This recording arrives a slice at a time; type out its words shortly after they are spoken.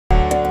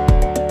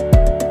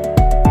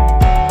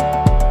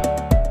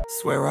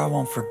Swear I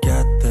won't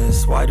forget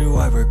this, why do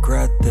I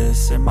regret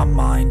this? In my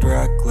mind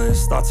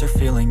reckless, thoughts are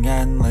feeling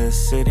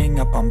endless. Sitting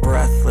up, I'm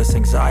breathless,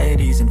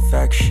 anxiety's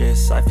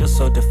infectious. I feel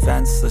so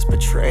defenseless,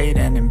 betrayed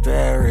and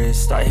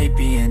embarrassed. I hate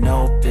being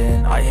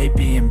open, I hate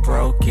being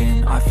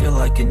broken. I feel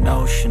like an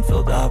ocean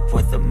filled up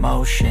with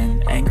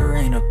emotion. Anger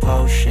ain't a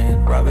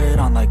potion, rub it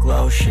on like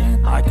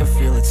lotion. I can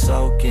feel it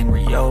soaking,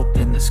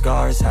 reopen, the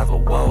scars have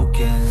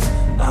awoken.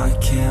 I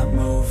can't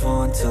move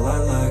on till I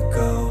let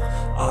go.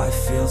 I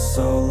feel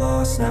so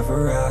lost,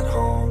 never at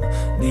home.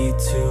 Need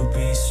to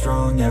be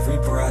strong, every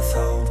breath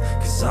hold.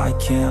 Cause I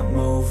can't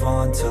move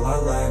on till I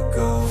let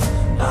go.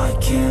 I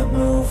can't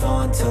move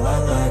on till I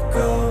let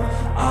go.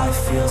 I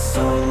feel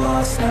so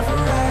lost, never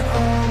at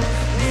home.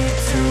 Need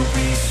to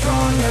be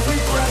strong,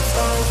 every breath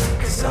hold.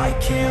 Cause I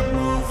can't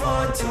move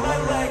on till I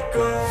let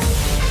go.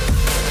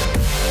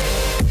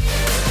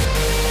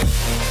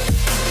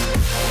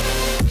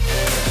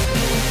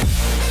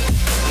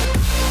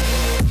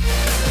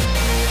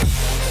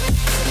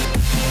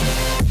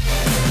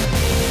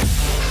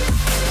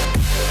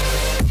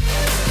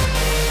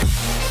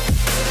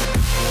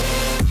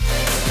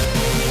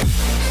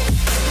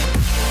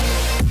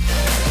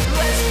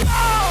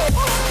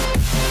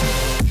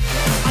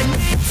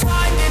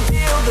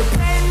 The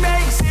pain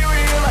makes it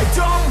real, I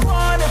don't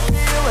wanna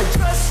feel, I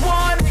just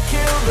wanna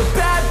kill the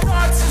bad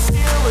thoughts and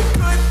steal a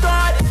good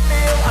thought and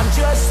feel. I'm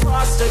just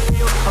lost, I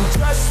feel, I'm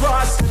just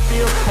lost, I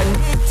feel. I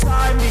need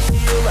time to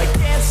heal, I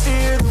can't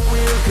steer the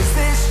wheel. Cause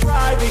this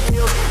drive it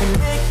kills, and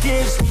it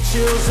gives me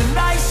chills. A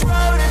nice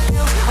road it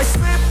feels, I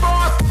slip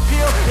off the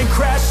peel and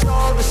crash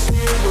all the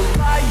steel.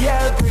 Will I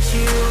ever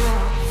heal?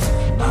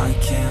 I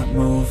can't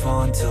move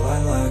on till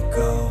I let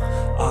go.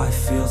 I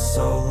feel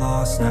so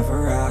lost,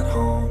 never at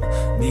home.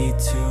 Need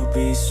to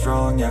be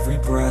strong, every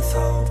breath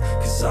hold.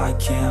 Cause I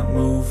can't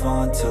move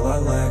on till I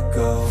let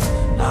go.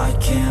 I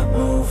can't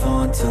move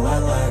on till I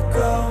let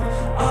go.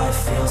 I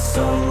feel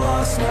so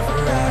lost, never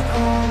at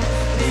home.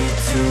 Need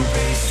to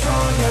be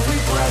strong, every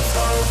breath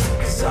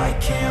hold. Cause I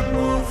can't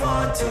move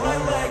on till I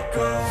let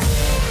go.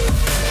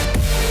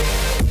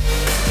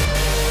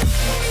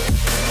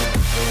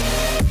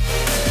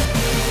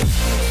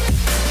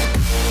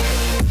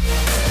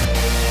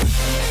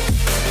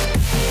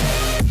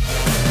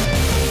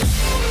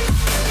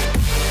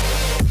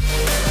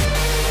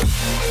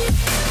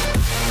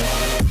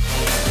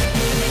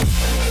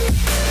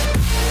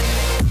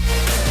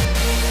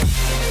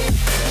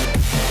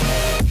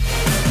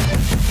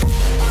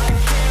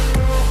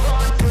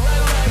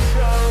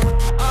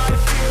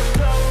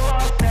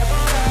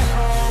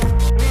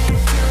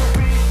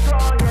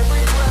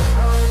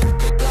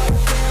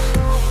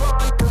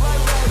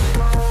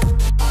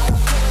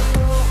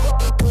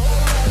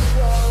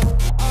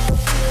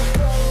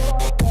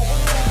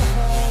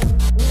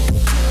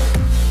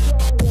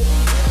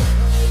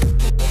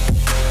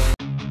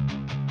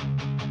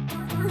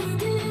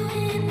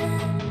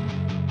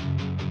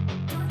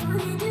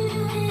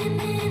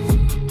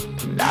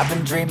 I've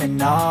been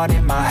dreaming on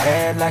in my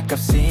head like I've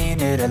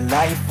seen it. A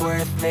life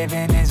worth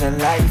living is a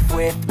life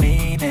with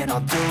meaning.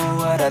 I'll do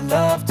what I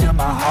love till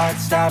my heart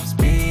stops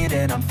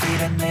beating. I'm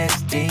feeding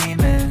this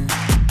demon.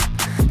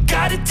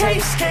 Got a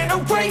taste, can't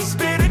erase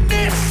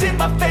bitterness in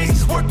my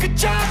face. Work a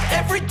job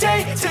every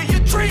day till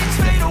your dreams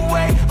fade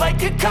away.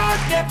 Like a card,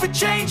 never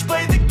change,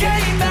 play the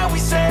game that we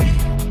say.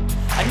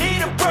 I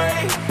need a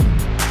break.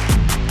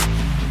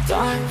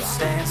 I'm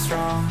staying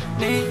strong,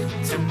 need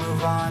to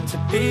move on to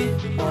be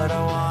what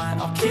I want.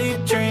 I'll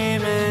keep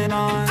dreaming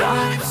on.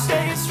 I'm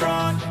staying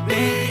strong,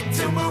 need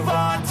to move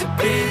on to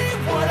be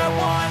what I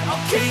want.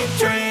 I'll keep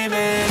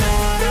dreaming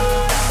on.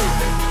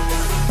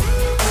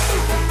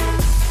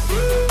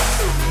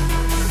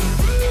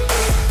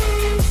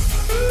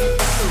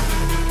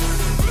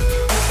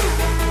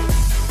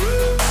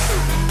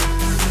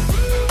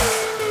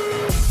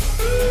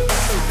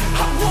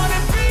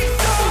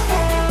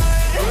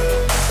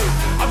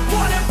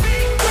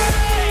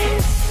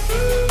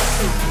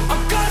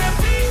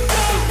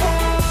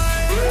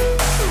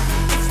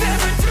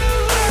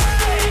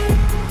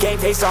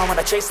 Face on when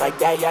I chase like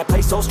that. Yeah, I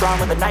play so strong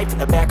with a knife in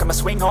the back. I'ma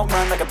swing home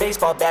run like a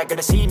baseball bat.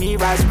 Gonna see me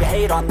rise, you can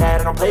hate on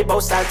that. I don't play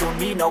both sides, doing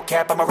me no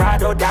cap. I'ma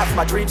ride or die for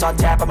my dreams on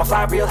tap. I'ma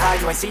fly real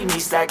high, you ain't see me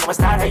slack. No, it's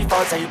not how you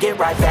fall, it's how you get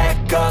right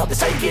back up. That's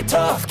how you get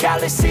tough.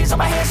 Calluses on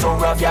my hands so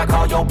rough, yeah, I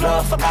call your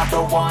bluff. I'm not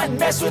the one,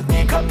 mess with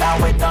me and come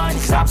out with none.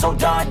 Cause I'm so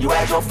done, you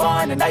had your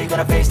fun, and now you're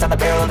gonna face down the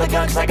barrel of the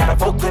gun. Cause I got a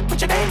full clip with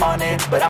your name on it. But